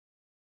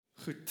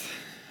Goed.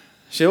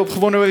 Is jy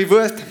opgewonde oor die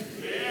woord?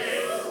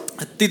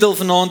 Die titel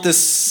vanaand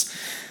is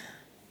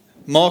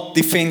Maak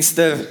die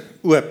Venster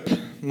Oop.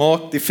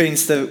 Maak die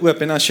Venster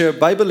Oop. En as jy 'n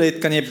Bybel het,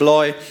 kan jy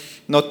blaai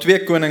na 2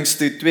 Konings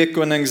toe, 2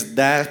 Konings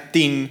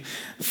 13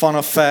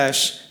 vanaf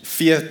vers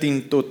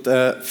 14 tot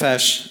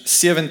vers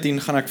 17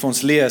 gaan ek vir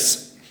ons lees.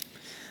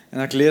 En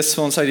ek lees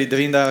vir ons uit die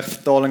 33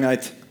 vertaling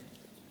uit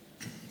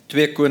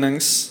 2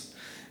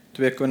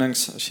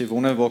 Konings, as jy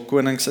wonder waar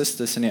konings is,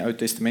 dis in die Ou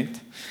Testament.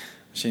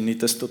 As jy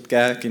niet is tot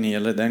kerk en die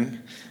hele ding,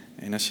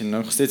 en as jy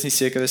nog steeds nie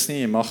seker is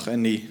nie, jy mag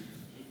in die,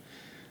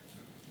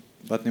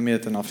 wat noem jy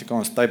dit in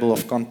Afrikaans, table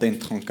of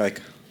content gaan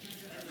kyk.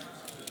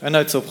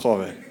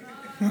 Inhoudsopgawe.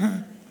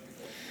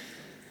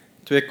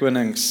 2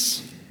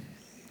 Konings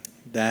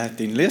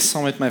 13, lees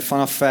saam met my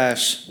vanaf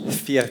vers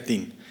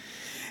 14.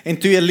 En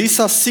toe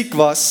Elisa siek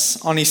was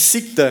aan die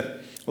siekte,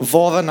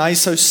 waarin hy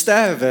sou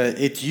sterwe,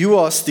 het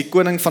Joas, die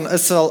koning van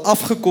Israel,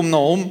 afgekom na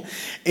hom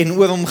en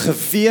oor hom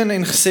geween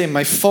en gesê,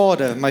 my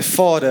vader,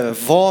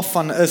 waar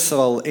van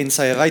Israel en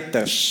sy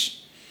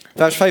ruiters?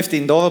 Vers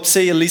 15, daarop sê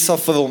Elisa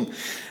vir hom,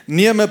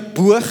 neem 'n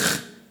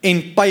boog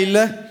en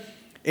pyle,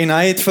 en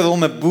hy het vir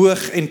hom 'n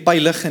boog en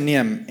pyle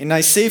geneem. En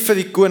hy sê vir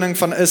die koning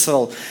van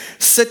Israel,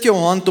 sit jou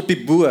hand op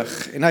die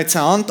boog, en hy het sy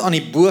hand aan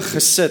die boog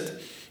gesit,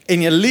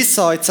 en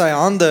Elisa het sy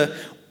hande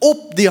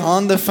op die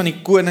hande van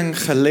die koning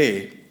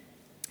gelê.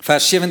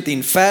 Vers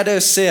 17,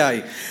 verder sê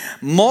hy,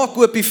 maak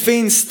oop die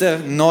venster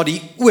na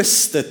die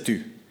ooste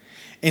toe.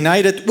 En hy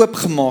het dit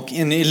oopgemaak,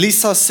 en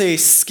Elisa sê,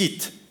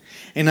 skiet.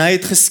 En hy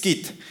het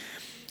geskiet.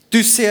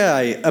 Toe sê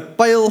hy, 'n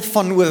pyl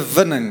van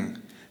oorwinning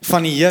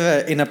van die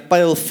Here en 'n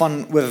pyl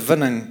van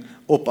oorwinning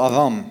op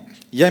Aram.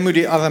 Jy moet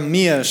die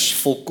Arameërs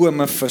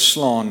volkome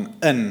verslaan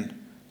in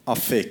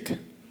Afek.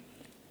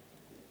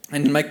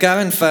 En my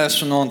kernvers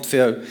vanaand vir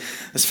jou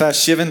is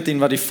vers 17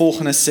 wat die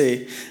volgende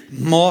sê,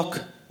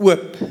 maak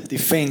oop die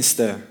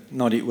venster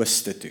na die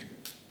ooste toe.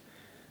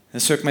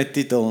 Dis ook my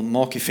titel,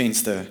 maak die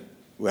venster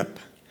oop.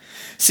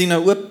 Sien,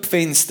 nou oop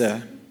venster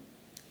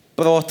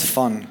praat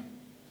van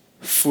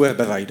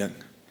voorbereiding.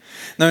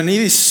 Nou in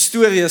hierdie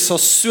storie is daar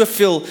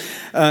soveel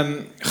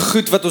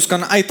goed wat ons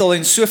kan uithaal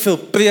en soveel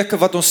preke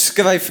wat ons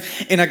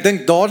skryf en ek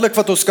dink dadelik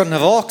wat ons kan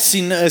raak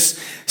sien is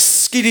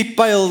skiet die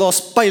pyl,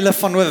 daar's pyle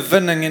van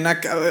oorwinning en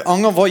ek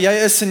hang af waar jy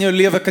is in jou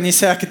lewe kan jy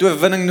sê ek het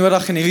oorwinning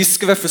nodig en hierdie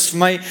skrif is vir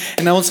my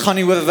en nou ons gaan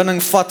die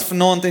oorwinning vat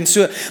vanaand en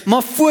so,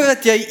 maar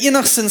voordat jy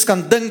enigstens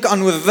kan dink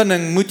aan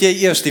oorwinning moet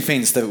jy eers die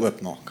venster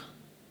oopmaak.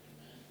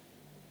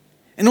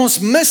 En ons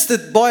mis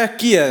dit baie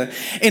keer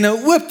en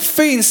 'n oop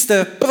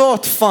venster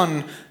praat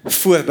van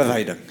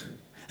voorbereiding.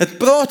 Het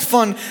praat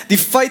van die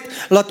feit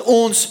dat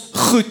ons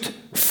goed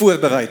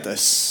voorbereid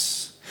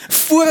is.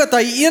 Voordat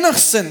hy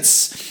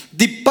enigstens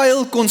die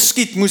pyl kon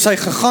skiet, moes hy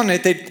gegaan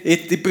het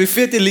die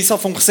profeet Elisa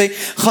vir hom gesê,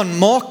 gaan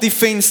maak die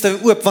venster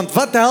oop, want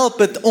wat help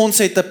het, ons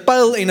het 'n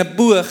pyl en 'n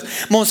boog,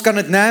 maar ons kan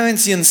dit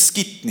nêrens heen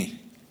skiet nie.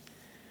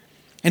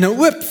 En 'n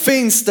oop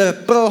venster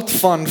praat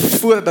van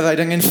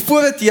voorbereiding, en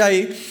voordat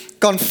jy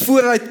kan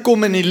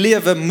vooruitkom in die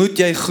lewe, moet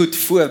jy goed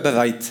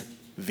voorbereid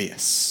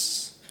wees.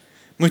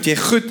 Moet jy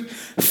goed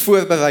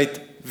voorbereid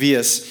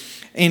wees.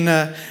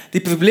 En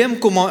die probleem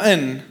kom maar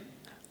in,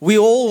 we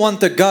all want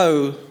to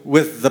go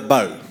with the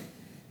bow.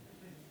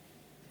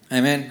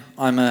 Amen.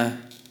 I'm a,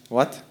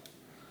 what?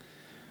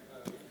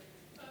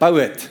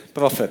 Poet,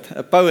 prophet.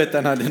 A poet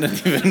and I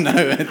didn't even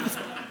know it.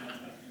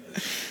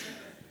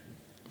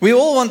 We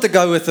all want to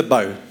go with the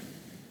bow.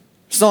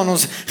 Staan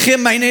ons, gee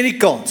my net die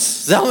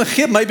kans.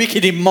 Gee my bietjie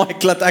die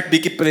mic, laat ek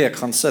bietjie preek,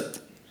 gaan sit.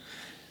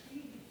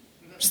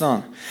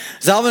 Staan.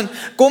 Selwyn,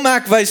 kom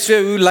ek wys vir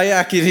jou hoe lei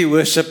ek hierdie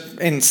worship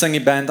en sing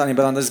die band aan die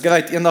brand. Dis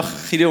great.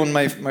 Eendag Gideon,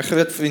 my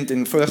groot vriend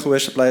en vorige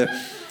worship leier.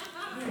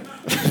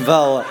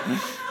 Wel,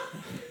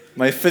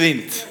 my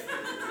vriend.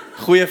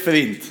 Goeie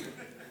vriend.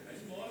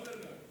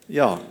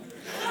 Ja.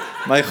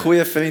 My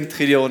goeie vriend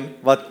Gideon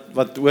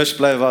wat worship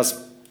leier was.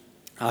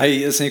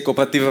 Hy is in die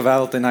koöperatiewe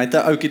wêreld en hy het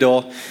 'n ouetjie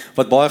daar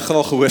wat baie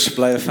graag 'n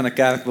worshipleier van 'n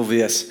kerk wil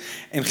wees.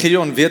 En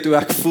Gideon weet hoe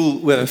ek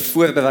voel oor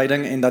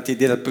voorbereiding en dat jy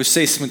deur 'n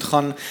proses moet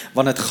gaan,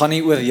 want dit gaan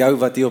nie oor jou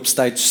wat hier op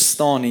stage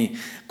staan nie.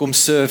 Kom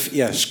serve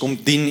eers, kom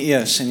dien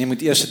eers en jy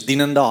moet eers 'n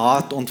dienende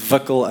hart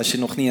ontwikkel as jy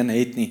nog nie een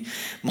het nie.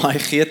 Maar hy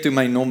gee toe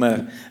my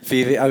nommer vir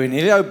hierdie ou en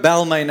hierdie ou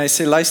bel my en hy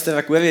sê luister,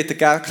 ek hoor jy het 'n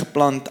kerk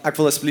geplant, ek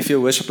wil asseblief jou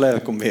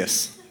worshipleier kom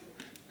wees.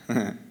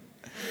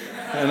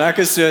 En ek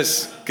is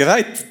soos,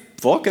 great.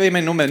 Waar kry jy my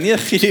nommer? Nee,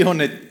 Gideon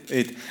het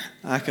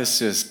ek is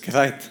soos,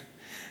 great.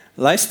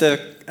 Luister,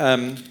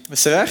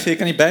 is reg, jy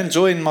kan die band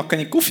join, maar kan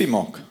jy koffie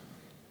maak?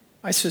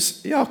 Hy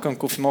soos, ja, kan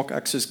koffie maak.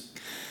 Ek soos,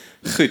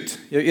 goed,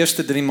 jou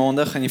eerste 3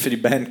 maande gaan jy vir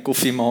die band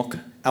koffie maak,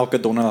 elke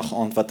donderdag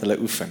aand wat hulle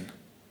oefen.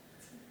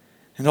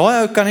 En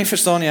daai ou kan nie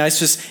verstaan nie, hy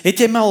soos, het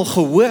jy my al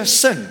gehoor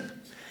sing?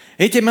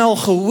 Het jy my al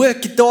gehoor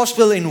gitaar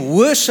speel en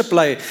worship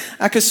lei?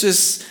 Ek is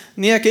soos,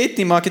 nee, ek het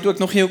nie, maar ek het ook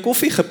nog nie jou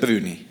koffie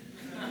geproe nie.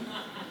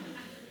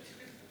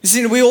 You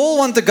see, we all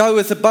want to go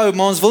with the bow,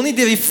 maar ons wil nie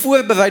deur die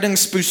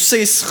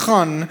voorbereidingsproses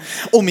gaan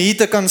om hier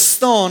te kan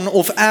staan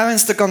of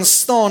ergens te kan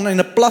staan en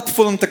 'n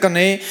platform te kan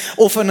hê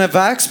of in 'n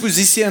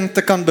werksposisie in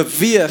te kan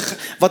beweeg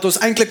wat ons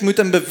eintlik moet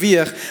in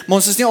beweeg, maar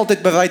ons is nie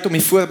altyd bereid om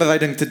die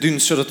voorbereiding te doen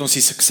sodat ons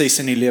die sukses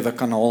in die lewe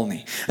kan haal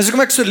nie. En so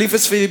kom ek so lief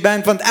is vir die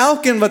band, want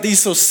elkeen wat hier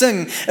so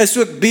sing is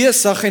ook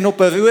besig en op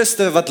 'n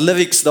rooster wat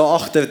lyrics daar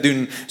agter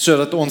doen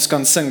sodat ons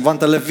kan sing,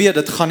 want hulle weet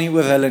dit gaan nie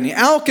oor hulle nie.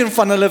 Elkeen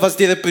van hulle was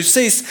deur 'n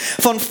proses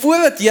van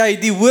voordat jy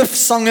die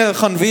hoofsanger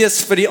gaan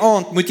wees vir die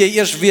aand, moet jy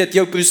eers weet,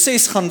 jou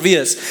proses gaan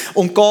wees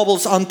om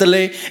kabels aan te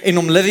lê en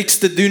om lyrics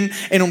te doen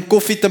en om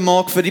koffie te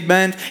maak vir die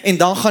band en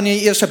dan gaan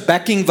jy eers 'n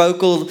backing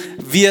vocal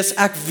wees.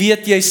 Ek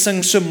weet jy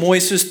sing so mooi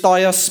soos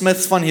Taya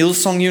Smith van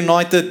Hillsong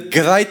United,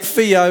 great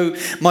vir jou,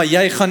 maar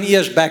jy gaan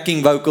eers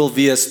backing vocal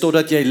wees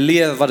totdat jy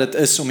leer wat dit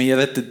is om die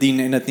Here te dien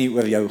en dit nie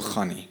oor jou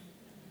gaan nie.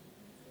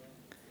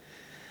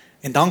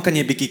 En dan kan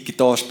jy bietjie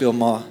gitaar speel,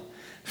 maar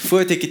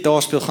voordat jy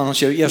gitaar speel, gaan ons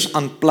jou eers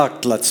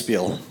unplugged laat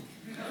speel.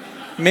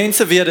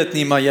 Mense weet dit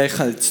nie, maar jy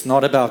gaan, it's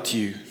not about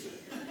you.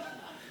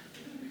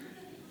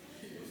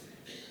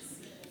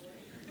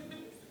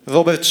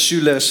 Robert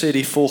Schuller sê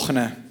die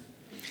volgende: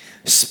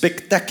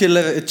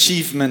 Spectacular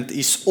achievement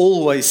is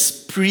always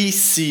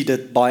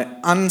preceded by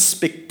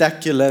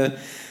unspectacular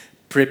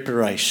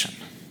preparation.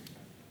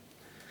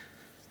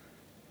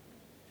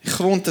 Die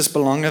grond is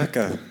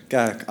belangriker,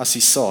 kerk, as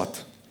die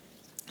saad.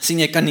 Sien,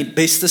 jy kan die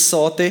beste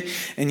saad hê,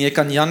 en jy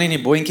kan Jan en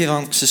die boontjie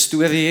se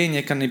storie hê, en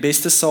jy kan die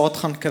beste saad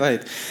gaan kry,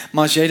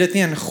 maar as jy dit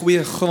nie in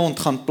goeie grond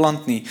gaan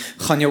plant nie,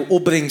 gaan jou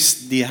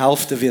opbrengs die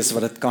helfte wees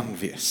wat dit kan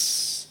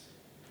wees.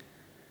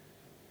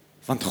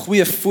 Want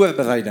goeie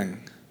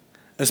voorbereiding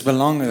is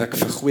belangrik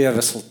vir goeie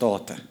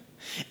resultate.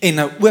 En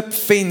 'n oop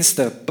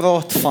venster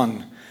praat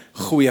van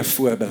goeie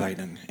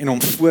voorbereiding, en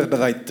om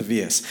voorbereid te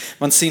wees.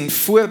 Want sien,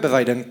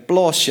 voorbereiding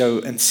plaas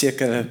jou in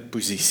sekere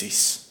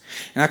posisies.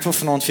 En ek wil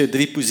vanaand vir jou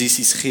 3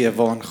 posisies gee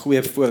waarin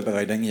goeie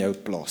voorbereiding jou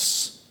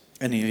plaas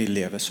in hierdie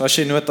lewe. So as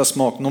jy notas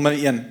maak, nommer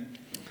 1.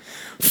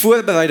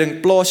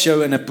 Voorbereiding plaas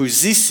jou in 'n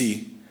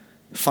posisie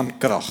van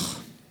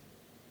krag.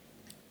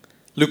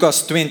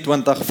 Lukas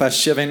 22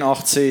 vers 7 en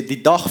 8 sê,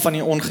 die dag van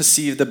die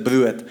ongesuurde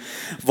brood,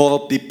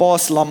 waarop die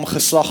paaslam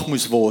geslag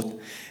moes word,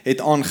 het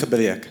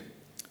aangebreek.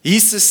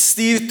 Jesus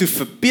stuur toe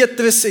vir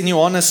Petrus en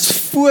Johannes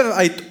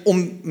vooruit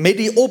om met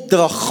die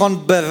opdrag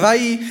gaan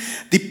berei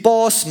die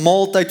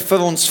paasmaaltyd vir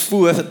ons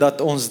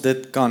voordat ons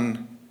dit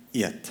kan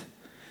eet.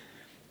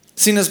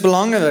 Sien, is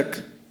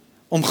belangrik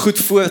om goed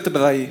voor te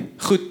berei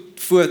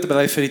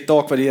vir die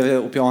taak wat die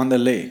Here op jou hande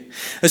lê.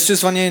 Is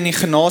soos wanneer jy in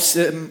die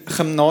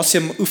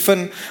gimnasium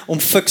oefen om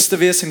fiks te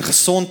wees en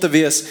gesond te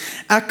wees.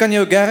 Ek kan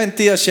jou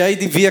garandeer, as jy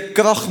die week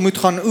krag moet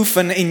gaan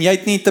oefen en jy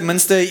het nie ten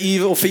minste 'n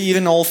uur of 'n uur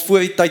en 'n half voor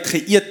die tyd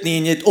geëet nie,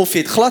 en jy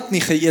het glad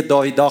nie geëet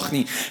daardie dag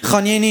nie,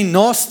 gaan jy nie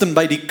naaste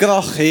by die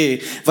krag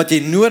hê wat jy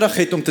nodig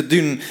het om te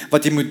doen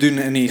wat jy moet doen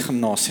in die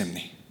gimnasium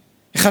nie.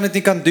 Jy gaan dit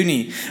nie kan doen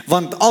nie,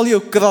 want al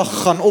jou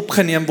krag gaan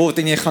opgeneem word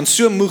en jy gaan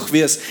so moeg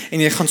wees en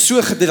jy gaan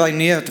so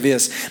gedreineerd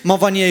wees. Maar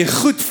wanneer jy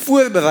goed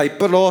voorberei,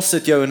 plaas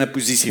dit jou in 'n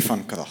posisie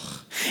van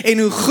krag. En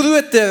hoe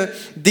groter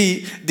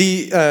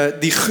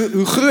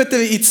hoe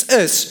groter iets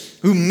is,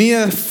 hoe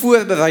meer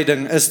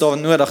voorbereiding is daar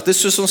nodig. Dis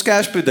soos ons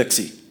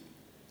Kersproduksie.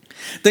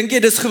 Dink jy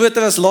dis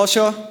groter as laas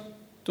jaar?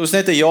 Toe ons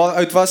net 'n jaar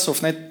oud was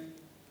of net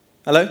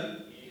hallo?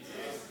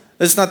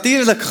 Dis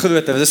natuurlik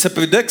groter. Dis 'n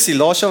produksie.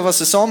 Laas jaar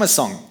was 'n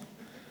samesang.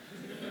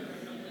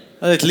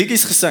 Hulle het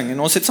liedjies gesing en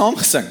ons het saam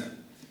gesing.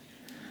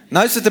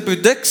 Nou is dit 'n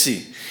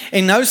produksie.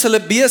 En nou is hulle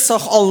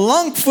besig al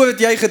lank voordat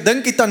jy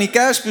gedink het aan die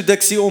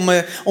Kersproduksie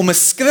om 'n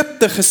skrip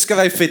te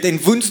geskryf het en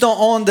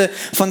woensdae-aande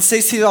van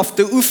 6:00 af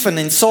te oefen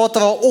en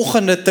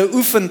saterdagoggende te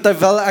oefen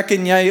terwyl ek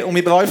en jy om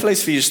die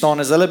braaivleisvuur staan,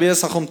 is hulle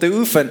besig om te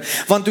oefen.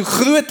 Want hoe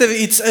groter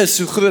iets is,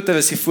 hoe groter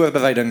is die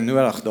voorbereiding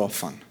nodig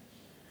daarvan.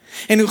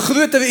 En hoe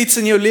groter iets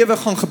in jou lewe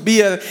gaan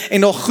gebeur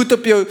en daar goed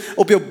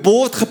op jou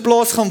bord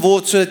geplaas gaan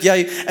word sodat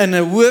jy in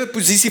 'n hoër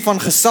posisie van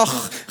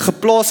gesag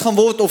geplaas gaan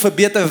word of 'n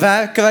beter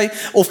werk kry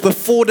of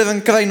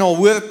bevordering kry na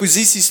hoër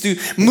posisies toe,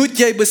 moet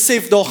jy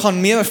besef daar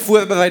gaan meer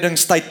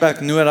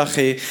voorbereidingstydperk nodig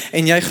hê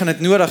en jy gaan dit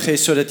nodig hê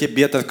sodat jy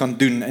beter kan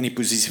doen in die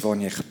posisie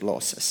waarin jy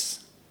geplaas is.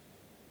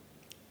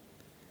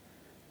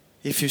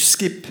 If you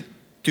skip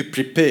to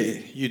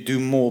prepare, you do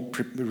more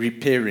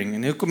repairing.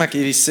 En hoekom ek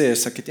hierdie sê,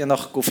 is ek het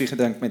eendag koffie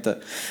gedrink met 'n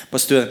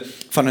pastoor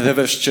van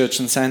Rivers Church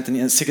in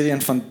Sandton, seker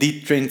een van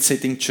die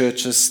trend-setting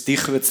churches, die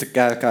grootste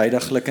kerk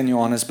heiliglik in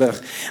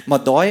Johannesburg.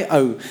 Maar daai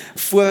ou,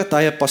 voordat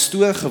hy 'n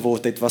pastoor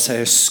geword het, was hy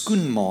 'n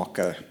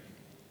skoenmaker.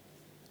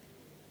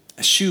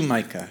 'n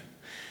Shoemaker.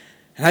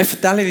 En hy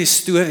vertel hierdie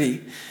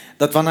storie,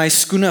 dat wanneer hy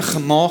skoene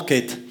gemaak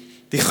het,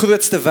 die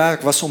grootste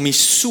werk was om die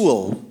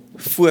sool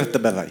voor te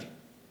berei.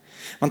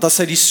 Want as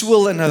hy die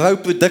sool in 'n rou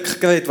produk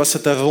gekry het, was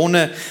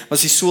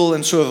die sool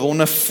in so 'n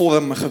ronde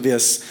vorm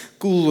gewees,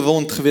 koel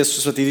rond gewees,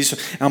 soos wat hierdie so,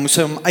 en dan moes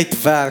hy hom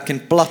uitwerk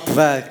en plat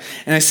werk,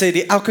 en hy sê,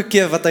 die elke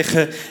keer wat hy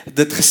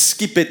dit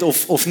geskiep het,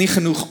 of nie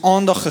genoeg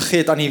aandag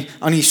gegee het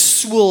aan die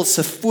sool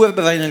se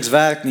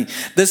voorbereidingswerk nie,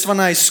 dis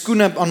wanneer hy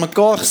skoene aan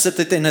mekaar gesit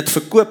het en dit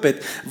verkoop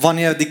het,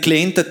 wanneer die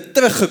kliënte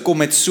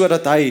teruggekom het,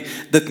 sodat hy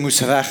dit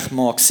moes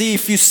regmaak. See,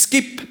 if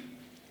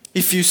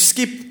you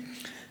skip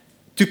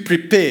to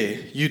prepare,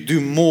 you do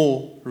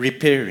more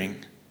repairing.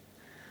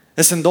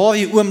 Is in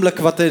daardie oomblik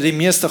wat hy die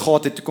meeste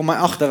gehad het, toe kom hy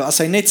agter, as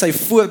hy net sy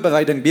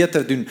voorbereiding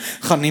beter doen,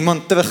 gaan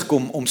niemand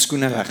terugkom om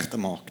skoene reg te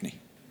maak nie.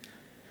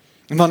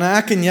 En wanneer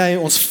ek en jy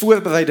ons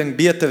voorbereiding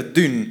beter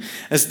doen,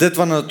 is dit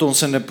wanneer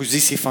ons in 'n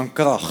posisie van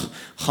krag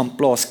gaan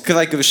plaas.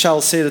 Craig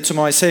Rochelle sê dit so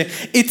mooi, hy sê,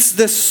 it's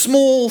the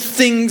small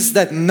things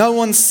that no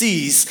one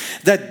sees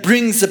that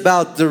brings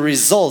about the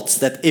results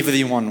that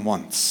everyone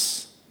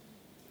wants.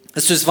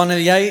 Dit is soos wanneer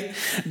jy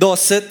daar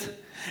sit,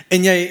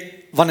 en jy,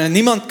 wanneer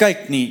niemand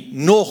kyk nie,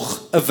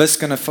 nog 'n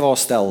wiskundige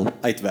vraestel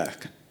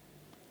uitwerk.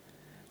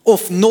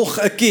 Of nog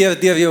 'n keer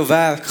deur jou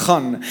werk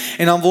gaan,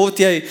 en dan word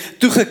jy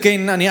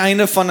toegeken aan die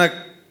einde van 'n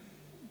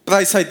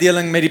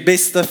prysuitdeling met die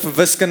beste vir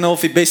wiskunde,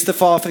 of die beste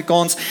vir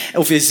Afrikaans,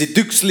 of jy is die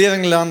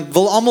doeksleerlingland,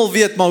 wil almal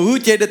weet, maar hoe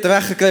het jy dit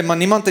reggekry, maar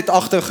niemand het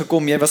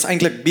agtergekom, jy was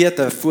eintlik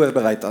beter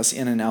voorbereid as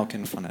een en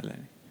elkeen van hulle.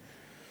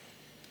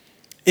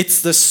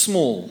 It's the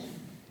small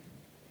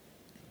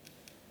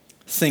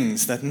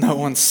things that no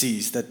one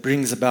sees that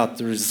brings about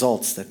the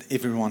results that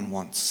everyone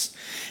wants.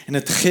 En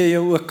dit gee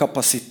jou ook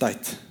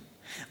kapasiteit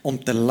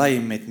om te lei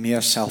met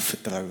meer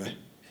selfvertroue.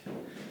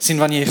 Sien,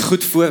 wanneer jy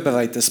goed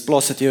voorbereid is,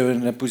 plaas dit jou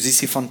in 'n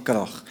posisie van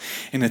krag,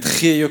 en dit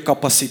gee jou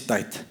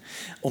kapasiteit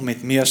om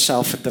met meer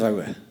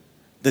selfvertroue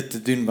dit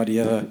te doen wat die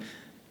Here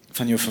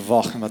van jou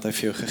verwag en wat hy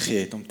vir jou gegee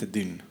het om te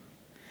doen.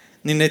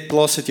 Nie net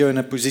plaas dit jou in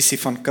 'n posisie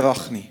van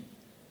krag nie,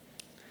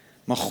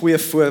 maar goeie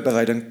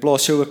voorbereiding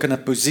plaas jou ook in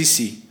 'n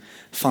posisie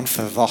van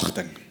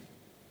verwagting.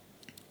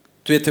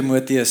 2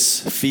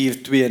 Timoteus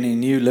 4:2 in die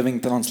New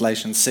Living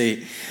Translation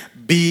sê,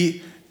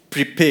 be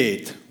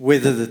prepared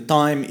whether the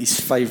time is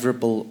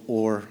favorable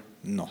or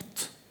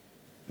not.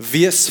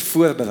 Wees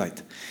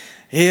voorbereid.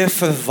 Hê 'n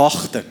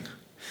verwagting.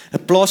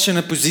 Dit plaas jou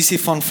in 'n posisie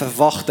van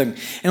verwagting.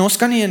 En ons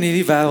kan nie in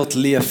hierdie wêreld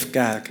leef,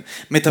 kerk,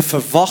 met 'n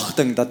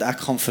verwagting dat ek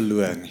gaan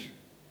verloor nie.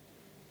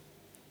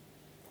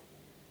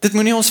 Dit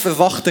moenie ons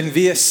verwagting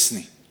wees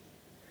nie.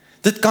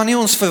 Dit kan nie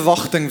ons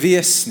verwagting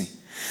wees nie.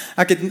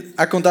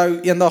 Ek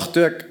onthou eendag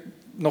toe ek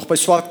nog by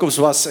Swartkos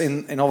was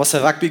en daar was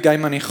 'n rugby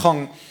game aan die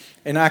gang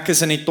en ek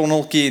is in die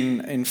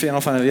tonneltjie en vir een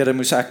of ander rede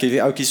moes ek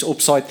hierdie ouetjies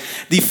opsaai.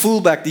 Die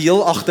fullback, die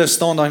heel agter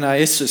staan daar en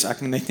hy is soos,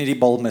 ek moet net nie die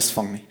bal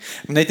misvang nie.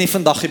 Ek moet net nie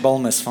vandag die bal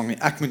misvang nie.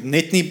 Ek moet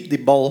net nie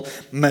die bal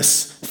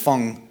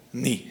misvang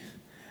nie.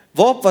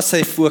 Waarop was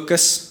sy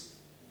fokus?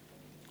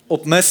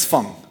 Op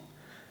misvang.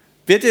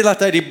 Weet jy dat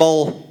hy die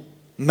bal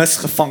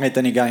misgevang het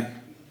in die game?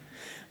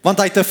 Want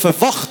hy het 'n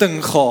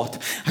verwagting gehad,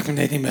 ek moet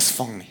net nie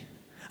misvang nie.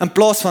 In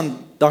plaas van,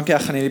 dankie,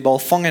 ek gaan hierdie bal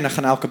vang en ek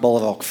gaan elke bal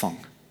raak vang.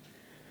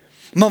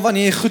 Maar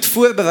wanneer jy goed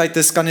voorbereid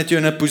is, kan dit jou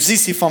in 'n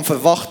posisie van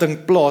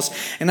verwagting plaas.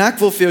 En ek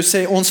wil vir jou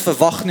sê, ons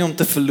verwag nie om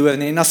te verloor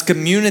nie. En as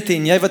community,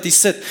 en jy wat hier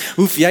sit,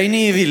 hoef jy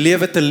nie hierdie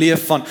lewe te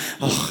leef van,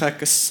 ag,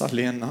 ek is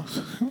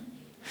alleenig.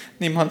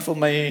 Niemand wil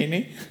my hê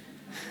nie.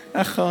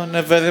 Ek gaan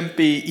 'n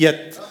wurmpie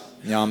eet.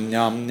 Jam,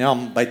 jam,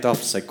 jam, byt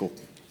af sy kop.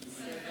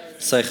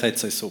 Suig uit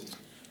sy sop.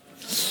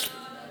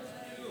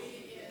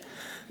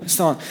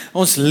 Verstaan,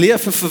 ons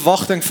leef 'n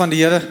verwagting van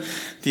die Here.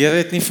 Die Here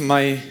het nie vir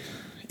my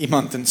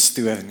iemand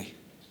instoor nie.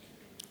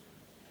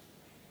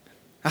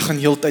 Ek gaan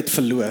heeltyd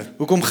verloor.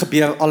 Hoekom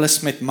gebeur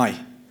alles met my?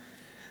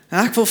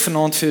 En ek wil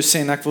vanaand vir jou sê,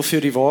 en ek wil vir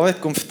jou die waarheid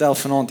kom vertel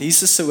vanaand,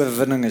 Jesus se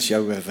oorwinning is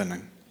jou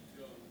oorwinning.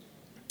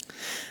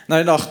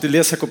 Nou die dag, toe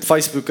lees ek op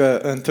Facebook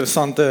 'n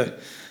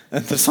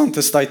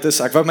interessante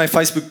status. Ek wou my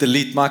Facebook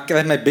delete, maar ek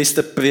kry my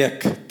beste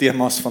preek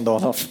temas van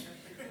daar af.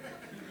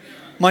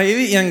 Maar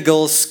hierdie een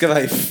girl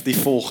skryf die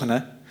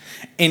volgende,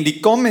 en die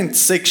comment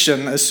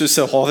section is soos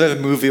 'n horror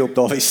movie op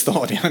daardie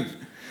stadion.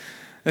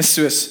 Is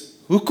soos,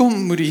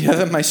 hoekom moet die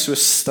Here my so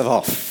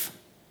straf?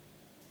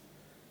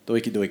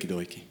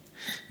 Doetjie.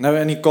 Nou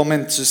in die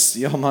comment soos,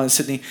 ja, maar is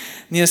dit nie,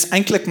 is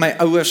eintlik my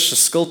ouers se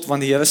skuld,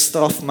 want die Here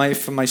straf my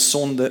vir my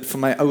sonde, vir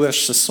my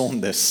ouers se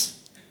sondes.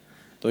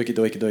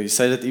 Doetjie.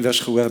 Sê dit iewers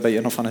gehoor by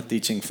een of ander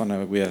teaching van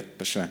 'n weird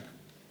persoon.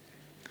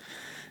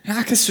 En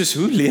ek is soos,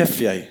 hoe leef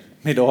jy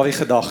met daardie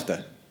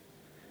gedagte?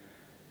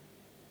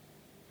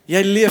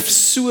 Jy leef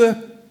so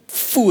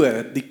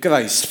voor die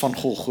kruis van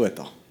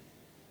Golgotha.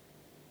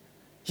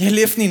 Jy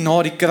leef nie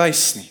na die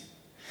kruis nie.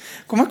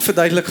 Kom ek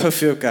verduidelik gou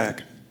vir jou,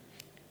 kerk.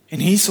 En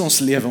hier is ons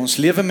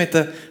lewe met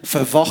 'n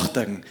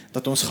verwagting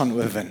dat ons gaan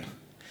oorwin.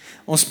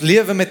 Ons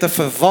lewe met 'n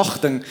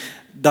verwagting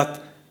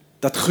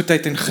dat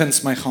goedheid en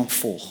guns my gaan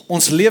volg.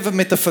 Ons lewe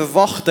met 'n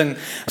verwagting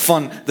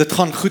van, dit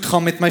gaan goed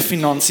gaan met my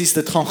finansies,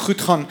 dit gaan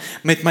goed gaan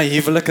met my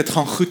huwelik, dit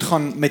gaan goed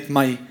gaan met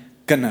my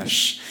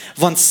kinders.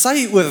 Want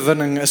sy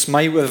oorwinning is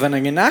my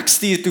oorwinning. En ek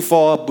stuur toe vir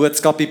haar 'n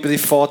boodskapie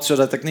privaat,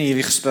 sodat ek nie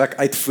hierdie gesprek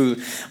uitvoer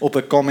op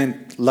 'n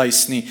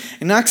kommentlys nie.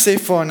 En ek sê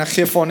vir haar, en ek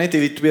gee vir haar net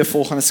hierdie 2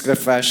 volgende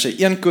skrifverse.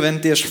 1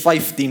 Korintiërs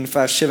 15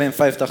 vers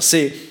 57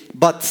 sê,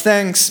 But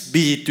thanks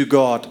be to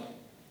God.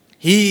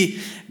 He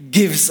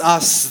gives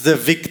us the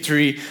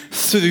victory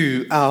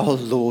through our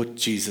Lord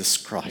Jesus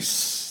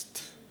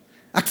Christ.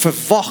 Ek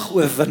verwag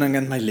oorwinning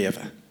in my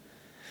lewe,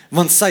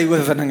 want sy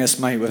oorwinning is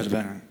my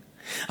oorwinning.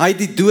 Hy het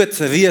die dood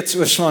reeds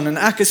oorslaan, en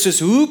ek is soos,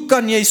 hoe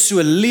kan jy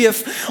so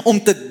leef om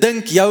te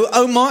dink, jou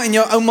ouma en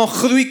jou ouma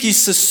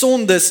grootjies se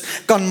sondes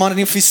kan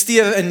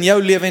manifesteer in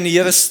jou lewe en die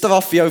Here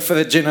straf jou vir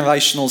 'n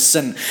generational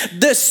sin.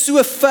 Dis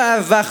so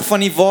ver weg van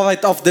die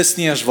waarheid af, dis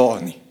nie eens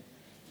waar nie.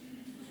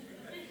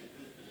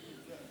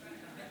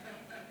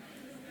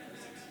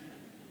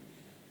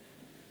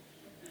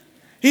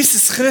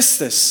 Jesus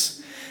Christus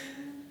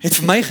het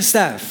vir my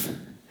gesterf.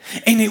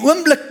 En die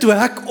oomblik toe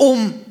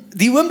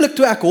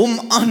ek hom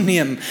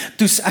aanneem,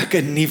 toe's ek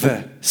 'n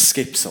nuwe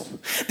skepsel.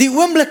 Die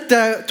oomblik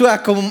toe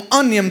ek hom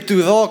aanneem,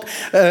 toe raak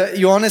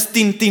Johannes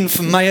 10:10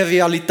 vir my 'n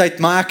realiteit,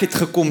 maar ek het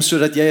gekom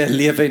sodat jy 'n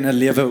lewe en 'n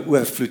lewe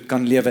oorvloed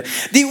kan lewe.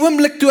 Die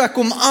oomblik toe ek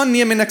hom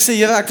aanneem en ek sê,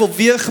 Here, ek wil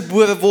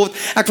weergebore word,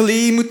 ek wil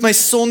hê U moet my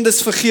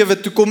sondes vergewe,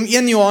 toe kom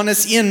 1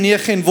 Johannes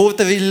 1:9 en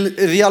word 'n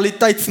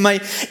realiteit vir my.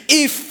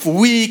 If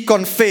we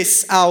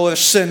confess our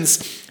sins,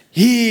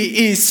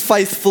 He is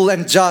faithful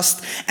and just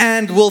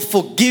and will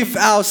forgive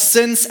our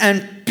sins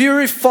and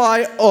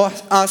purify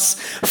us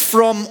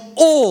from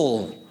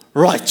all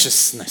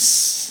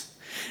righteousness.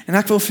 En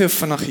ek wil vir jou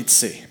vinnig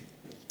iets sê.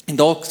 En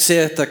dalk sê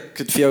ek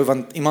dit vir jou,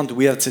 want iemand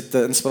weird het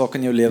 'n inspraak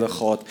in jou lewe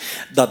gehad,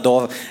 dat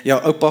daar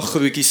jou oupa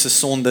grootjie se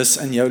sondes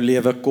in jou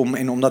lewe kom,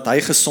 en omdat hy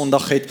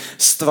gesondig het,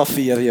 straf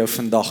die Here jou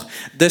vandag.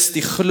 Dis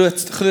die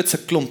grootste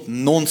klomp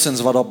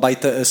nonsens wat daar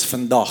buite is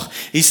vandag.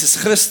 Jesus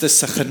Christus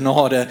se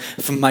genade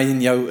vir my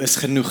en jou is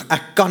genoeg.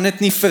 Ek kan dit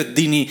nie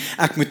verdien nie,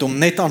 ek moet hom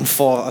net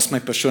aanvaar as my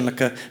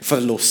persoonlike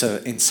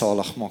verlosser en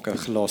saligmaker.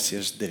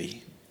 Galasiërs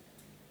 3.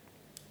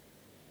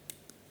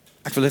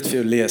 Ek wil dit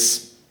vir jou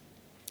lees.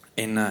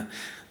 En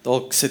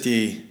dalk sit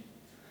jy,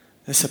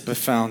 dis 'n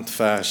profound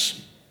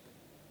vers.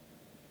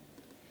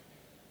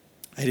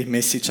 Uit die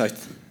message uit,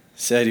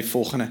 sê hy die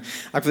volgende.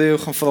 Ek wil jou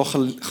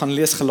gaan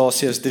lees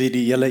Galasiërs 3,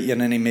 die hele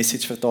een in die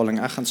message vertaling.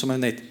 Ek gaan sommer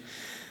net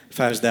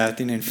vers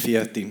 13 en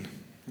 14.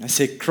 Hy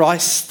sê,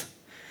 Christ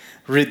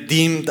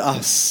redeemed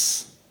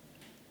us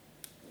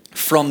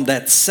from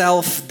that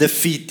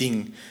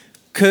self-defeating,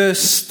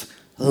 cursed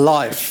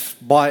life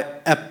by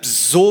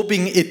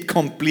absorbing it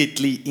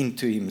completely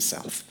into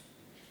himself.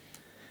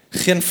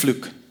 Geen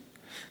vloek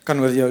kan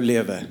oor jou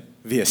lewe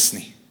wees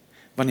nie,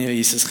 wanneer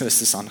Jesus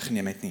Christus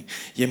aangeneem het nie.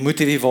 Jy moet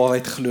hierdie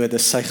waarheid glo,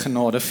 dis sy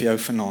genade vir jou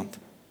vanaand.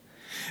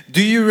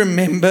 Do you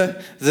remember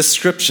the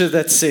scripture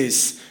that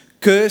says,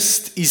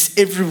 Cursed is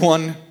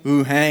everyone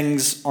who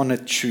hangs on a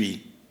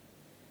tree?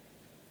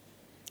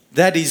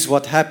 That is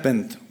what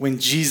happened when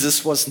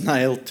Jesus was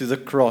nailed to the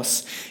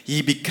cross.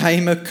 He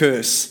became a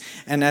curse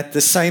and at the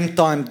same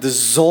time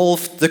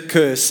dissolved the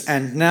curse.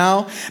 And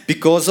now,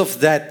 because of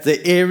that,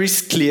 the air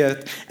is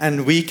cleared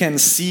and we can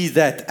see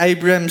that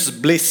Abraham's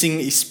blessing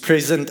is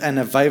present and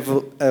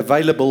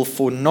available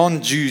for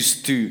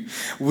non-Jews too.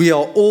 We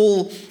are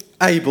all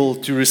able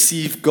to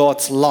receive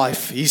God's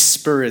life, His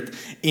Spirit,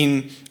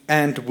 in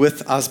and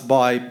with us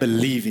by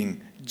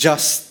believing,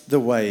 just the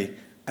way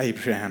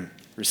Abraham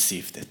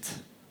received it.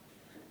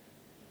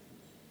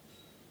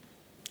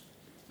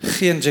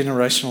 Geen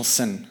generational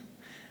sin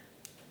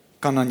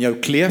kan aan jou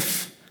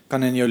kleef,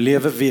 kan in jou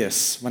lewe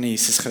wees, wanneer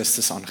Jesus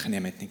Christus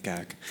aangeneem het in die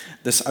kerk.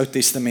 Dis Ou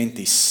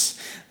Testamenties.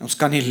 Ons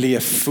kan nie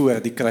leef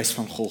voor die kruis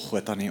van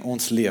Golgotha nie,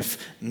 ons leef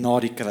na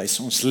die kruis.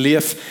 Ons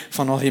leef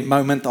van die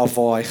moment af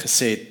waar hy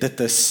gesê het, dit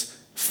is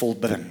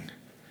volbring.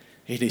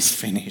 It is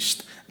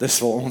finished. Dis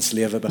waar ons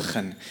lewe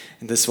begin,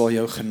 en dis waar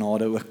jou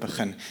genade ook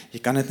begin. Jy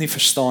kan dit nie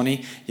verstaan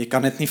nie, jy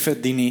kan dit nie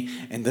verdien nie,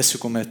 en dis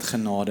hoekom dit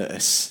genade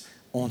is.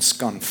 Ons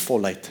kan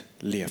voluit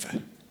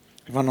lewe.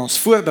 Wanneer ons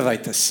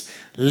voorbereid is,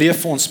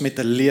 leef ons met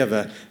 'n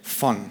lewe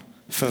van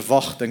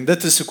verwagting.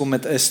 Dit is hoekom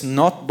dit is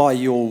not by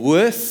your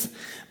worth,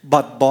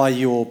 but by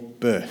your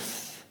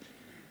birth.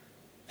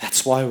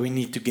 That's why we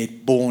need to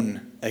get born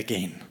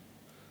again.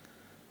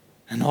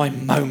 In daai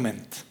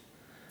moment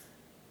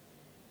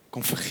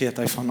kom vergeet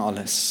hy van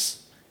alles,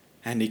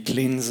 and he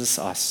cleanses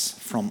us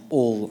from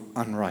all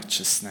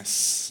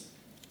unrighteousness.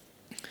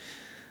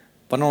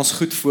 Wanneer ons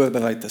goed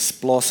voorbereid is,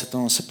 plaas dit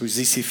ons 'n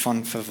posisie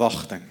van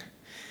verwagting.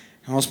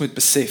 En ons moet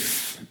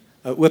besef,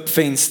 'n oop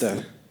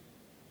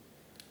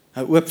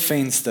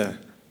venster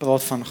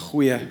praat van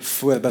goeie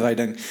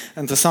voorbereiding.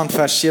 Interessant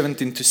vers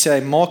 17, toe sê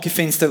hy, maak die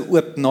venster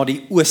oop na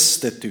die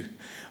ooste toe.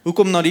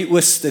 Hoekom na die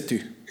ooste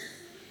toe?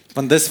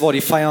 Want dis waar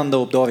die vyande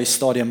op daardie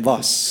stadium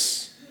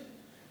was.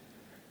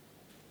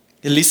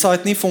 Elisa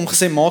het nie vir hom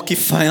gesê, maak die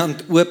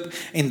vyand oop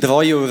en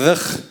draai jou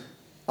rug.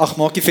 Ag,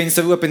 maak die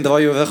venster oop en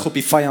draai jou rug op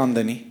die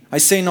vyande nie. Hy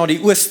sê na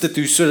die ooste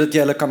toe, sodat jy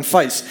hulle kan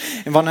face.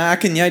 En wanneer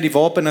ek en jy die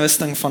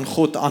wapenrusting van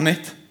God aan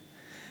het,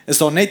 is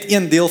daar net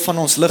een deel van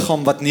ons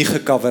liggaam wat nie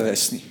gecover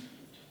is nie.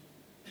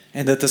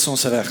 En dit is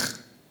ons rug.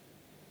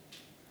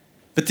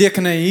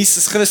 Beteken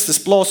Jesus Christus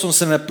plaas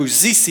ons in 'n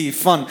posisie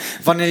van,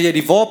 wanneer jy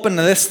die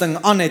wapenrusting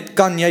aan het,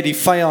 kan jy die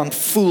vyand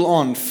full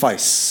on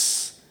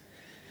face.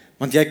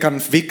 Want jy kan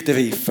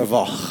victory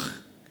verwag.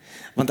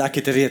 Want ek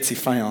het reeds die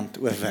vyand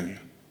oorwin.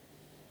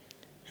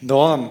 En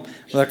daarom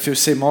wil ek vir jou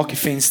sê, maak die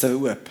venster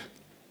oop.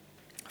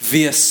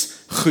 Wees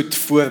goed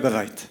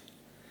voorbereid.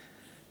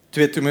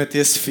 2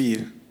 Timoteus 4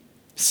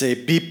 sê,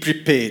 be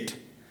prepared,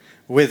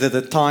 whether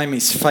the time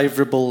is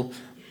favorable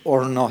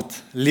or not.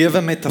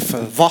 Lewe met 'n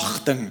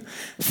verwagting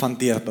van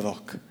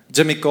deurbraak.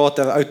 Jimmy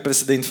Carter,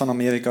 oud-president van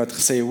Amerika, het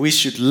gesê, we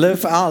should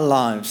live our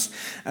lives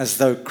as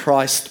though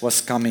Christ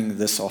was coming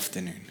this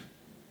afternoon.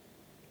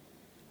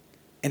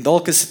 En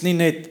dalk is dit nie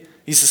net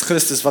Jesus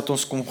Christus wat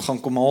ons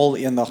gaan kom haal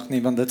eendag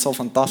nie, want dit sal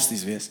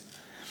fantasties wees.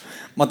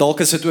 Maar dalk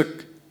is dit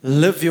ook,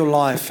 live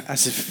your life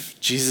as if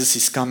Jesus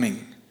is coming,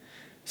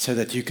 so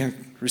that you can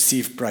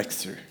receive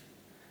breakthrough.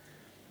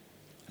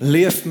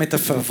 Leef met 'n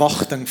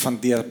verwagting van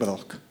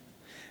deurbraak.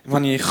 En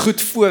wanneer jy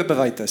goed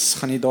voorbereid is,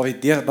 gaan jy daardie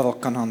deurbraak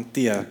kan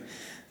hanteer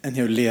in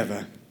jou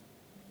lewe.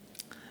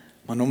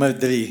 Maar nommer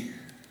 3,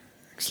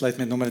 ek sluit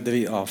met nommer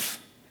 3 af.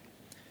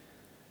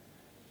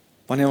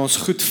 Wanneer ons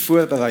goed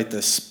voorbereid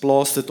is,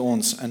 plaas dit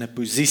ons in 'n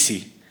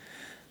posisie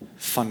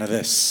van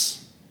rus.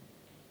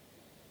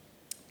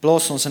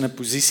 Plaas ons in 'n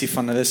posisie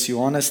van rus.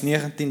 Johannes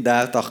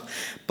 19:30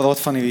 praat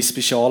van hierdie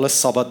spesiale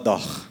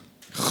Sabbatdag,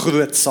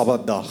 groot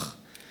Sabbatdag.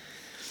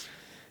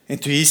 En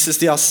toe Jesus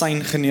die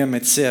asyn geneem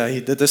het, sê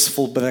hy, dit is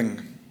volbring.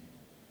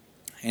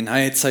 En hy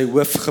het sy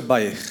hoof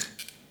gebuig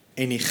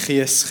en die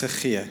gees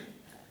gegee.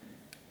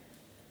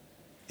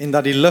 En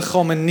dat die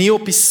liggame nie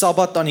op die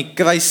Sabbat aan die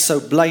kruis sou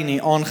bly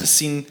nie,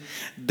 aangesien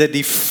dit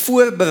die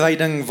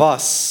voorbereiding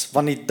was,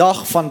 want die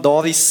dag van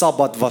daardie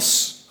Sabbat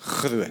was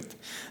groot.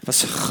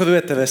 Was 'n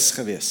groot rus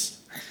gewees.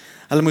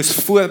 Hulle moes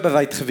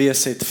voorbereid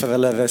gewees het vir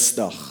hulle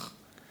rusdag.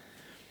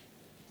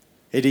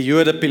 Het die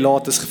Jode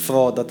Pilatus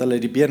gevra dat hulle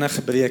die bene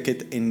gebreek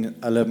het en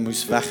hulle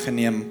moes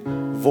weggeneem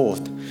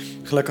word.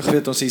 Gelukkig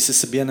weet ons Jesus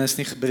se bene is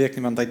nie gebreek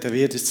nie, want hy het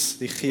reeds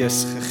die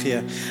gees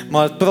gegee.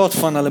 Maar het praat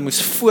van hulle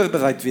moes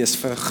voorbereid wees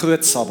vir 'n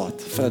groot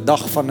Sabbat, vir 'n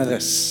dag van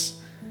rus.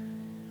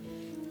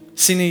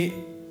 Sien die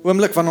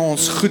oomblik wanneer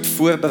ons goed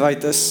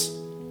voorbereid is,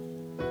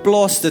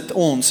 plaas dit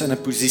ons in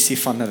 'n posisie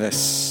van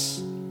rus.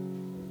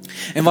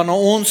 En wanneer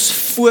ons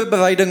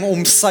voorbereiding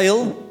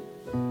omseil,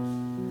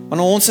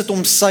 wanneer ons dit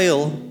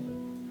omseil,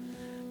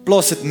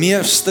 plaas dit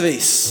meer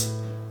stres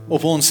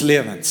op ons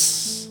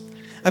lewens.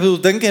 Ek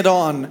bedoel, dink jy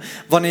daaraan,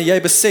 wanneer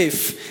jy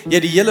besef, jy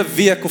die hele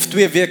week of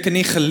 2 weke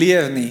nie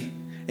geleer nie,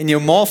 en jou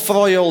ma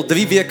vra jy al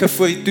 3 weke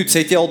voor die toets,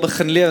 het jy al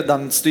begin leer,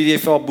 dan stuur jy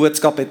vir haar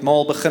boodskap, het ma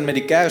al begin met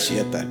die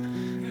kersete.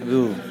 Ek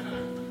bedoel,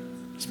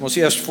 dit mos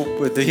eers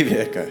voor 3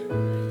 weke.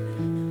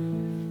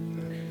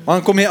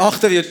 Dan kom jy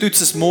agter, jou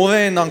toets is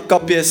môre en dan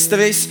kap jy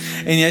stres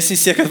en jy is nie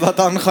seker wat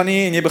aangaan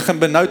nie en jy begin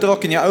benoud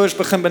raak en jou ouers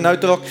begin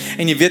benoud raak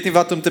en jy weet nie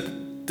wat om te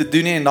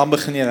doen nie en dan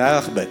begin jy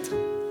regtig bid.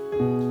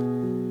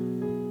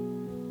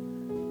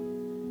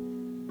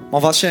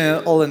 Maar was jy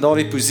al in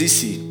daardie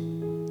posisie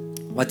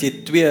wat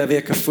jy 2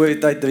 weke voor die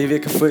tyd, 3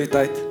 weke voor die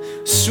tyd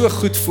so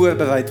goed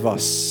voorbereid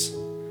was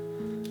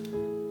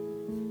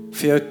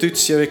vir jou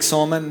toets, jou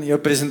eksamen, jou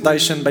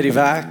presentation by die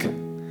werk,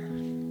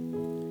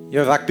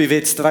 jou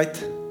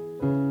rugbywedstryd?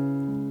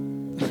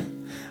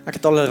 Ek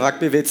het al 'n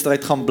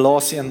rugbywedstryd gaan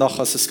blaas eendag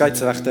as 'n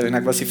skeieregter en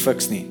ek was nie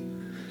fiks nie.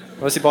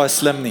 Ek was nie baie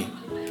slim nie.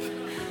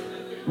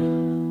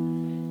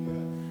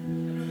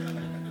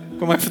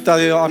 Kom ek vertel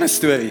jou 'n ander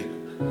storie.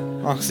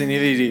 Aangesien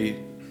hierdie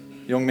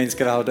jong mens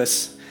crowd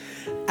is.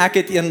 Ek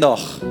het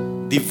eendag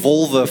die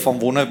wolwe van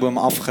Wonderboom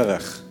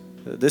afgerig.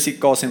 Dis die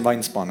kaas en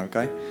wynspan,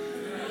 okay?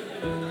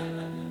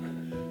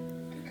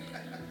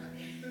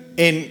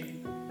 En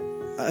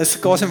is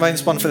kaas en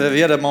wynspan vir 'n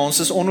rede, maar ons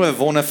is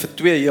onoorwonne vir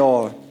 2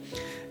 jaar.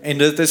 En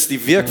dit is die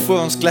week voor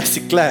ons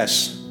Classic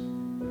Clash.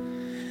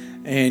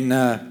 En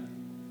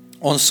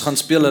ons gaan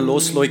speel 'n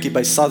loslooitjie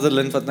by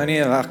Sutherland, wat nou nie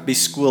 'n rugby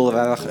skool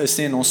reg is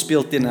nie, en ons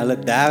speel teen hulle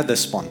 3de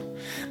span.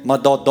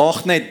 Maar daar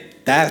daag net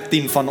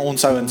 13 van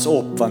ons ouens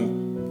op, want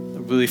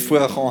die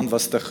vorige aand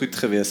was te goed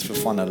geweest vir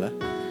van hulle.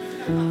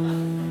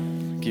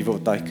 Give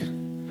or take.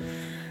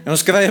 En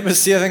ons kry 'n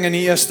besering in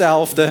die eerste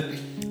helfte,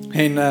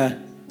 en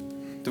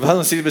terwyl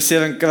ons die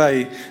besering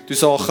kry, toe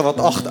sal graad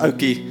 8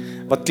 ouetjie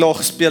wat klaar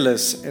gespeel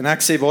is, en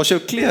ek sê, waar is jou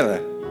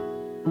klere?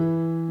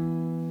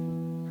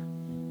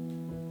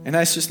 En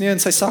hy soos nie in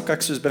sy sak,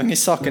 ek soos bring die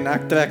sak, en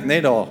ek trek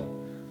net daar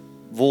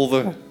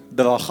wolwe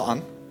drag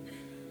aan.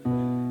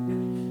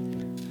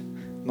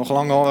 Nog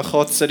lang hare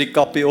gehad, sit die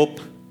kappie op,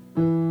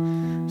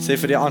 sê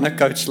vir die ander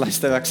coach,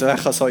 luister, ek sê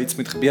reg as daar iets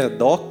moet gebeur,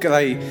 daar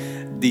kry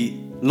die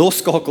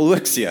loskakel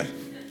ook seer.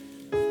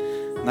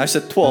 Nou is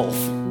dit 12,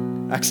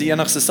 ek sê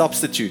enigste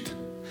substitute,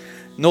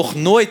 nog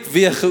nooit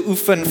weer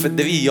geoefen vir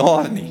 3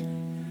 jaar nie.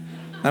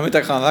 Nou moet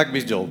ek gaan rugby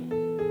job.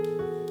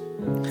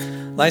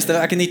 Luister,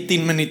 ek het nie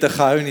 10 minute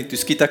gehou nie, toe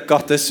skiet ek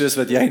katte soos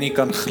wat jy nie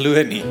kan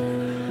glo nie.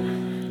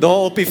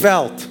 Daar op die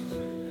veld.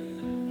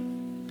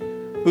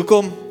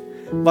 Hoekom?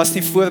 Was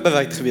nie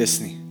voorbereid gewees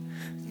nie.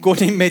 Kon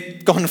nie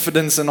met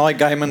confidence in daai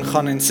game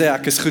ingaan en sê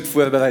ek is goed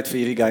voorbereid vir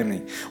hierdie game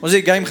nie. Ons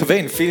het die game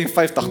gewen,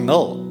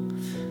 54-0.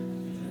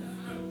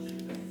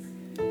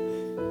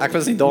 Ek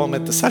was nie daar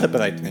om te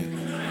celebrate nie.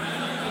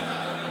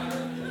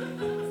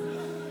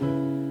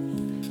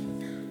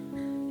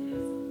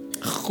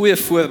 Goeie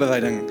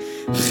voorbereiding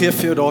gee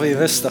vir jou daardie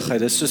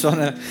rustigheid. Dis soos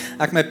wanneer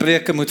ek my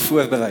preke moet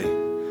voorberei.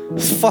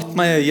 Dit vat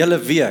my 'n hele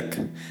week.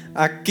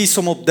 Ek kies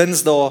om op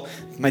Dinsdae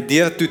my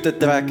deur toe te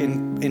trek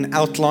en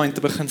outline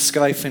te begin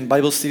skryf en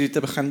Bybelstudie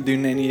te begin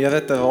doen en die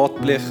Here te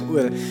raadpleeg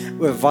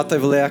oor wat hy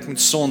wil hê ek moet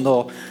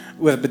Sondag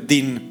oor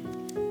bedien.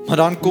 Maar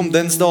dan kom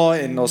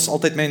Dinsdae en daar's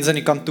altyd mense in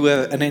die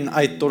kantoor in en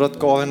uit totdat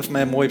Karen vir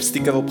my 'n mooi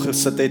sticker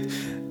opgesit het.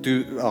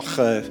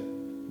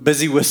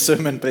 Busy with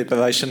sermon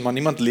preparation, maar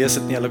niemand lees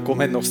dit nie, hulle kom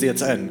net nog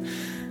steeds in.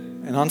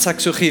 En dan is ek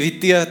so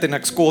geïrriteerd en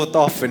ek skort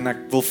af en ek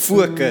wil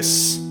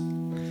fokus.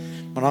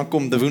 Maar dan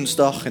kom die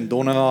Woensdag en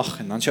Donderdag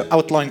en dan is jou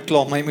outline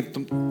klaar, maar jy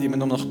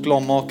moet hom nog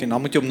klaar maak en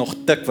dan moet jy hom nog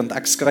tik, want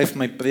ek skryf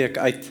my preek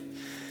uit.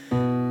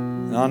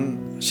 En dan,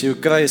 as jy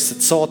kry, is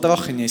dit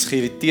Saterdag en jy is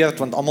geïrriteerd,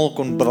 want almal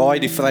kon braai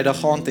die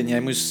Vrydag aand en jy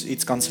moes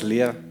iets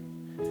kanselleer.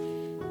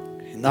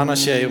 En dan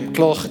as jy hom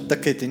klaar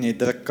getik het en jy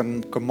druk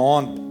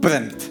command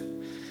print,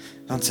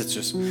 dan sit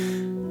soos,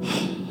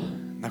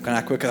 nou kan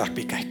ek ook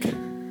rugby kyk.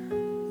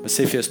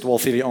 Besef jy is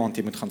 12:00 die aand,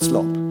 jy moet gaan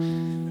slaap.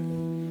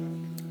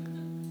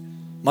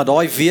 Maar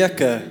daai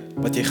weke,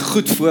 wat jy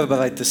goed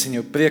voorbereid is en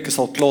jou preek is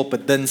al klaar op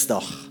 'n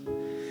Dinsdag,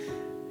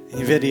 en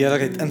jy weet die Here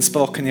het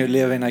inspraak in jou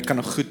lewe en hy kan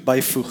nog goed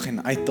byvoeg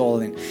en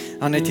uithaal, en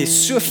dan het jy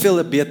soveel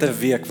 'n beter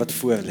week wat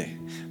voor lê,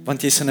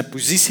 want jy's in 'n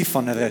posisie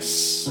van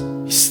rus,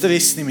 jy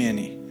stres nie meer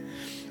nie.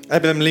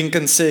 Abraham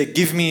Lincoln sê,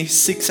 give me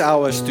 6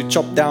 hours to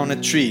chop down a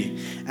tree,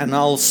 and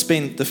I'll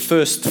spend the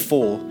first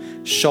 4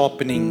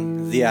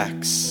 sharpening the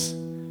axe.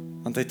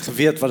 Want hy het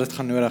geweet wat dit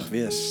gaan nodig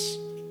wees,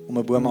 om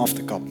 'n boom af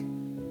te kap.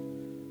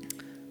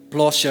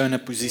 Plaas jou in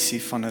 'n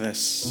posisie van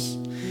rus.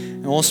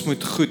 En ons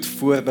moet goed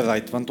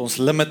voorbereid, want ons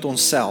limit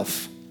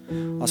onsself,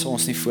 as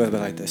ons nie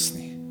voorbereid is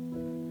nie.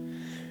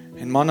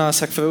 En manne,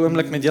 as ek vir 'n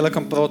oomblik met julle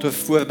kan praat oor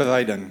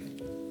voorbereiding.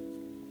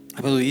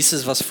 Ek bedoel,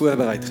 Jesus was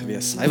voorbereid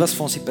gewees. Hy was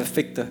vir ons die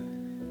perfekte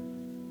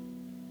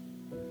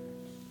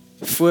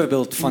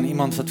voorbeeld van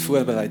iemand wat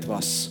voorbereid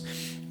was.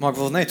 Maar ek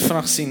wil net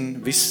vinnig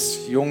sien wie's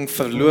jong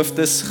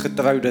verloofdes,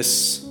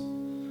 getroudes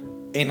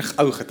en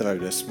ou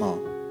getroudes, maar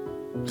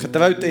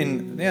getroud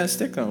en, nee,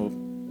 steek nou op.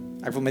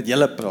 Ek wil met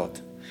julle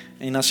praat.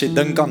 En as jy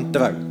dink aan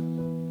trou.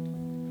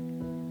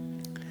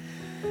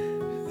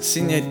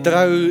 Sien jy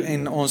trou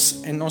en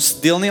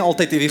ons deel nie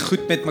altyd hierdie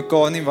goed met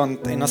mekaar nie,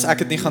 want en as ek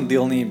dit nie gaan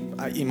deel nie,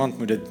 iemand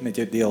moet dit met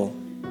jou deel.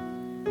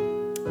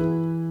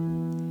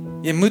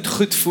 Jy moet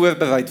goed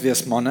voorbereid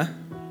wees, manne.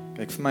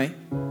 Kyk vir my.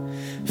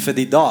 Vir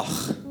die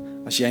dag,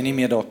 as jy nie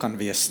meer daar kan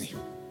wees nie.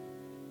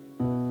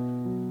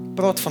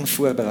 Praat van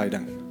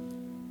voorbereiding.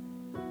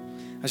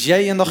 As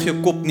jy eendag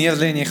jou kop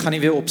neerlê en jy gaan nie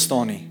weer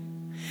opstaan nie,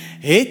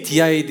 het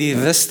jy die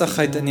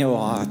rustigheid in jou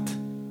hart,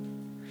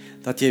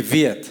 dat jy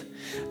weet,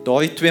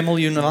 daai 2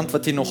 miljoen rand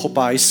wat jy nog op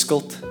 'n huis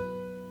skuld,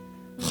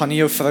 gaan nie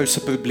jou vrou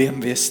se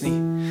probleem wees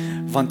nie,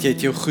 want jy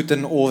het jou goed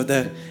in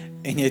orde,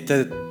 en jy het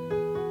 'n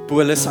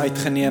polis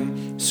uitgeneem,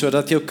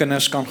 sodat jou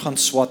kinders kan gaan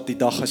swat die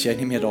dag as jy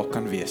nie meer daar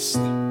kan wees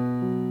nie.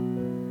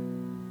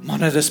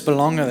 Manne, dit is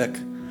belangrik,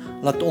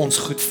 dat ons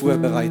goed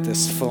voorbereid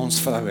is vir ons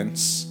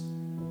vrouens.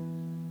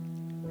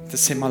 Te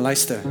sê, maar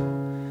luister,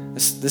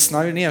 dis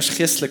nou nie as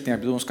geestelik nie,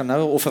 ek bedoel, ons kan nou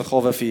 'n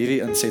offergawe vir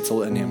hierdie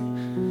insetsel inneem.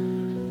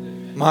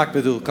 Maar ek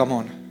bedoel, come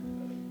on.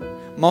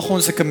 Mag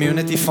ons 'n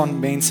community van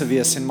mense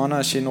wees, en manne,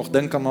 as jy nog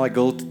dink aan daai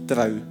girl te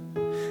trou,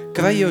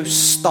 kry jou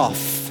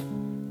staf,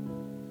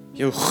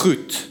 jou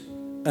goed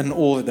in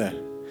orde,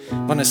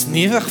 want is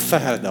nie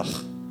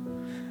regverdig,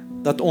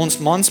 dat ons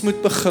mans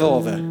moet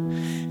begrawe,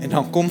 en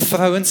dan kom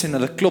vrouens en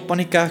hulle klop aan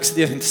die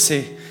kerkdeur en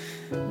sê,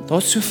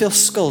 daar's soveel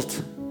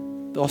skuld,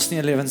 daar's nie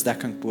 'n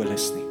lewensdekking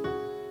polis nie.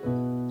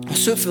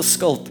 Daar's soveel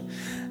skuld,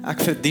 ek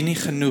verdien nie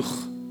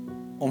genoeg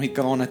om die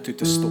krane toe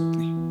te stop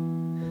nie.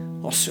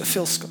 Daar's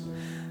soveel skuld.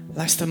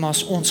 Luister maar,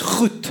 as ons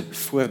goed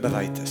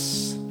voorbereid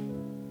is,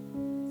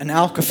 in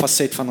elke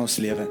faset van ons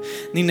lewe,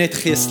 nie net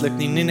geestelik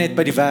nie, nie net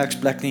by die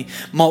werksplek nie,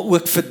 maar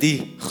ook vir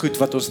die goed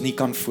wat ons nie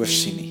kan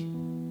voorsien nie.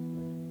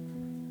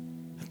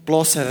 Dit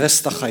plaas 'n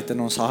rustigheid in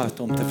ons hart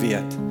om te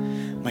weet,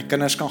 my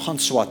kinders kan gaan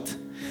swat,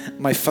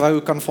 my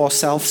vrou kan vir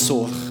haarself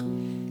sorg,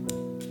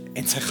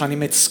 en sy gaan nie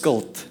met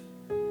skuld,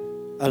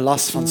 'n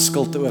las van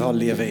skuld oor haar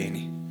lewe hê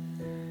nie.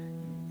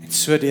 En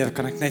sodoende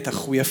kan ek net 'n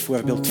goeie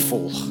voorbeeld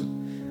volg,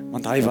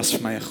 want hy was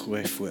vir my 'n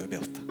goeie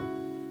voorbeeld.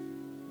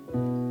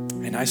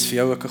 En hy is vir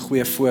jou ook 'n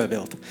goeie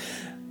voorbeeld,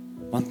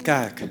 want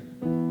kyk,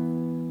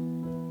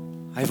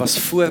 hy was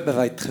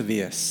voorbereid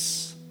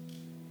gewees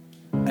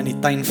in die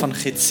tuin van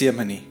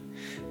Getsemane,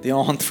 die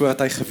aand voordat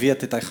hy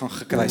geweet het hy gaan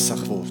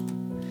gekruisig word.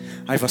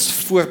 Hy was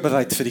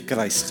voorbereid vir die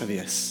kruis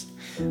gewees,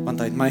 want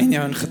hy het my en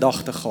jou in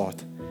gedagte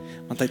gehad,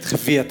 want hy het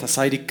geweet, as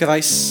hy die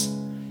kruis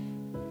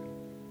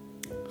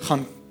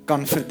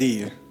kan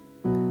verduur,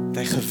 het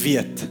hy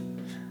geweet,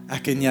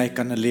 ek en jy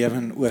kan 'n lewe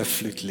in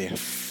oorvloed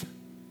leef.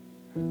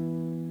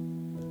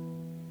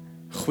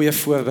 Goeie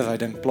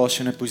voorbereiding plaas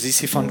jou in 'n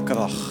posisie van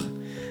krag.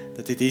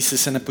 Dit het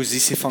Jesus in 'n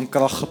posisie van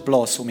krag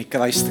geplaas om die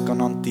kruis te kan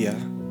hanteer.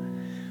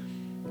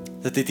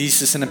 Dit het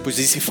Jesus in 'n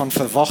posisie van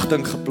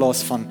verwagting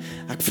geplaas van,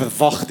 ek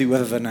verwag die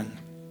oorwinning.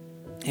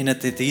 En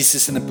dit het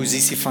Jesus in 'n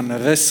posisie van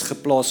rus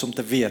geplaas om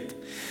te weet,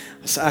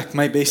 as ek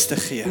my beste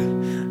gee,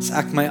 as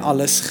ek my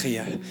alles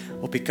gee,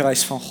 op die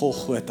kruis van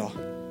Golgotha,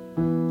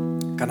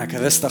 kan ek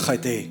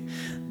rustigheid hê,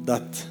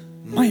 dat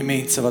my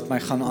mense wat my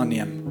gaan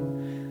aanneem,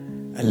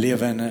 'n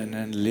lewe in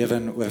 'n lewe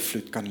in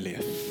oorvloed kan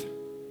leef.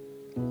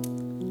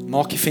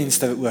 Maak die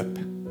venster oop.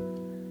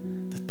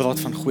 Dit praat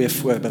van goeie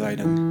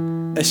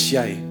voorbereiding. Is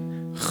jy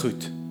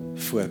goed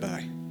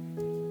voorberei?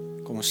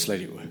 Kom ons sluit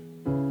die oë.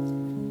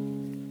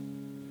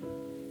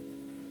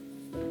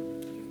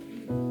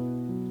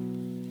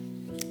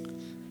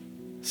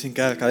 Sien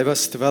kerk, hy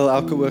was, terwyl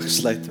elke oog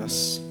gesluit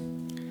was,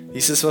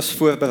 Jesus was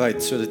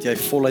voorbereid, sodat jy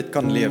voluit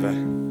kan lewe,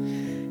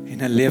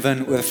 en 'n lewe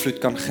in oorvloed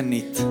kan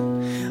geniet.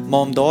 Maar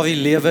om daardie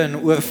lewe in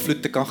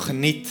oorvloed te kan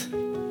geniet,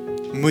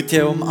 moet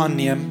jy hom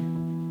aanneem,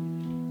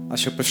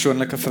 as jou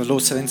persoonlike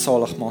verlosser en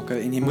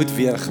saligmaker, en jy moet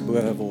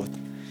weergebore word.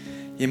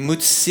 Jy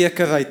moet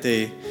sekerheid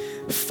hê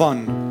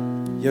van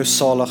jou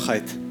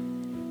saligheid.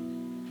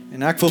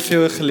 En ek wil vir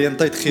jou 'n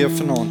geleentheid gee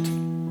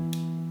vanaand,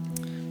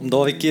 om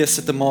daardie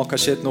keuse te maak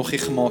as jy dit nog nie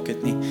gemaak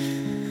het nie.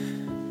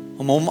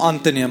 Om hom aan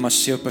te neem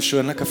as jou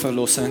persoonlike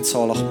verlosser en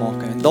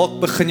saligmaker. En dalk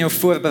begin jou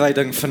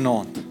voorbereiding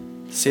vanaand.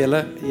 Sê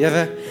hulle,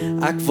 Here,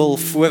 ek wil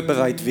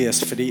voorbereid wees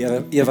vir die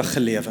ewige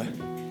lewe.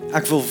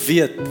 Ek wil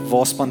weet,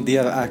 waar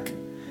spandeer ek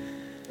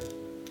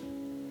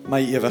my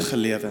ewige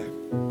lewe.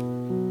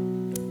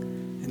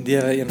 En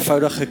deur 'n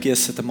eenvoudige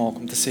keuse te maak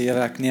om te sê,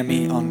 Here, ek neem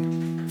U aan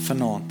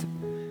vanaand.